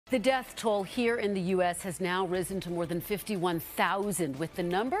The death toll here in the U.S. has now risen to more than 51,000, with the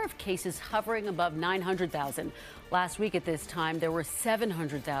number of cases hovering above 900,000. Last week at this time, there were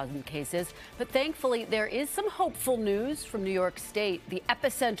 700,000 cases. But thankfully, there is some hopeful news from New York State, the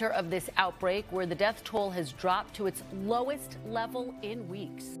epicenter of this outbreak, where the death toll has dropped to its lowest level in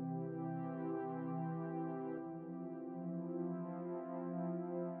weeks.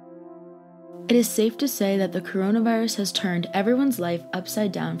 It is safe to say that the coronavirus has turned everyone's life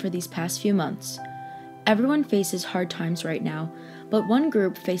upside down for these past few months. Everyone faces hard times right now, but one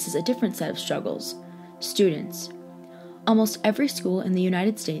group faces a different set of struggles: students. Almost every school in the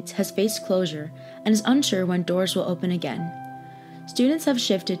United States has faced closure and is unsure when doors will open again. Students have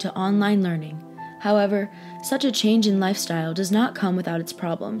shifted to online learning. However, such a change in lifestyle does not come without its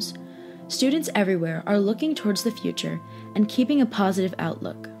problems. Students everywhere are looking towards the future and keeping a positive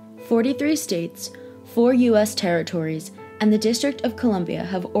outlook. 43 states, 4 U.S. territories, and the District of Columbia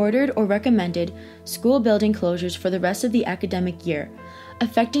have ordered or recommended school building closures for the rest of the academic year,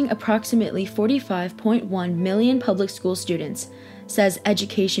 affecting approximately 45.1 million public school students, says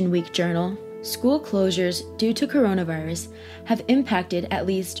Education Week Journal. School closures due to coronavirus have impacted at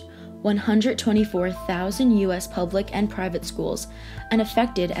least 124,000 U.S. public and private schools and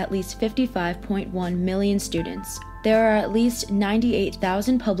affected at least 55.1 million students. There are at least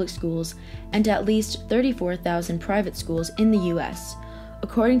 98,000 public schools and at least 34,000 private schools in the U.S.,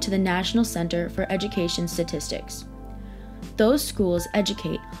 according to the National Center for Education Statistics. Those schools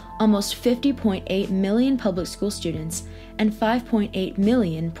educate almost 50.8 million public school students and 5.8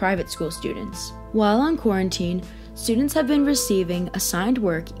 million private school students. While on quarantine, students have been receiving assigned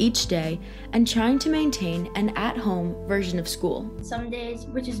work each day and trying to maintain an at-home version of school. Some days,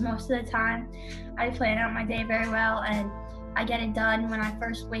 which is most of the time, I plan out my day very well and I get it done when I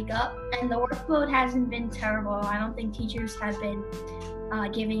first wake up. And the workload hasn't been terrible. I don't think teachers have been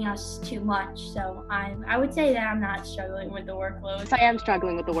giving us too much. So I would say that I'm not struggling with the workload. I am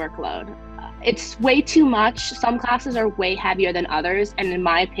struggling with the workload. It's way too much. Some classes are way heavier than others. And in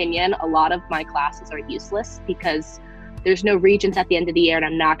my opinion, a lot of my classes are useless because there's no regents at the end of the year and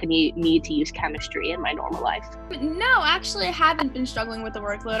I'm not going to need to use chemistry in my normal life. No, actually, I haven't been struggling with the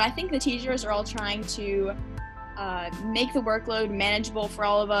workload. I think the teachers are all trying to make the workload manageable for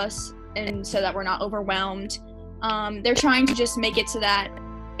all of us and so that we're not overwhelmed. They're trying to just make it so that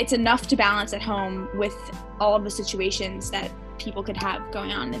it's enough to balance at home with all of the situations that people could have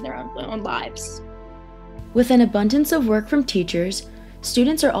going on in their own lives. With an abundance of work from teachers,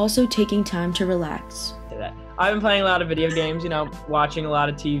 students are also taking time to relax. I've been playing a lot of video games, watching a lot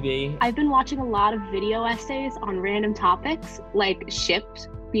of TV. I've been watching a lot of video essays on random topics like ships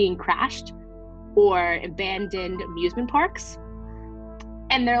being crashed or abandoned amusement parks.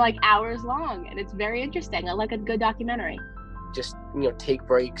 And they're like hours long and it's very interesting. I like a good documentary. Just, take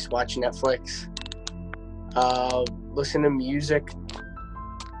breaks, watch Netflix, listen to music,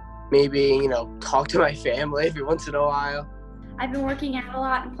 maybe, talk to my family every once in a while. I've been working out a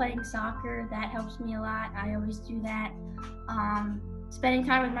lot and playing soccer. That helps me a lot. I always do that. Spending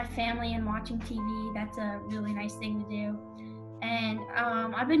time with my family and watching TV, that's a really nice thing to do. And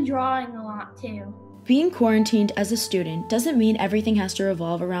I've been drawing a lot too. Being quarantined as a student doesn't mean everything has to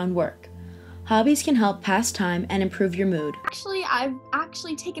revolve around work. Hobbies can help pass time and improve your mood. Actually, I've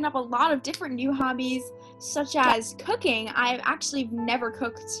taken up a lot of different new hobbies, such as cooking. I've actually never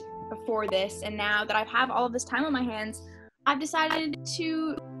cooked before this, and now that I have all of this time on my hands, I've decided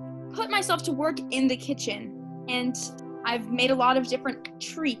to put myself to work in the kitchen, and I've made a lot of different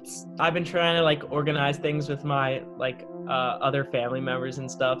treats. I've been trying to organize things with my other family members and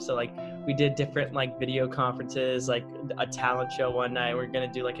stuff. So we did different video conferences, like a talent show one night. We're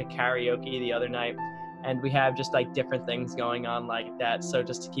gonna do a karaoke the other night, and we have just different things going on like that. So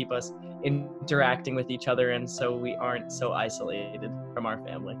just to keep us interacting with each other, and so we aren't so isolated from our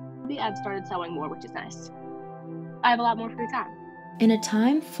family. I've started sewing more, which is nice. I have a lot more free time. In a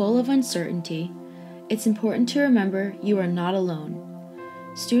time full of uncertainty, it's important to remember you are not alone.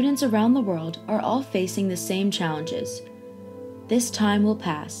 Students around the world are all facing the same challenges. This time will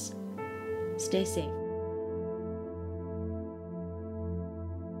pass. Stay safe.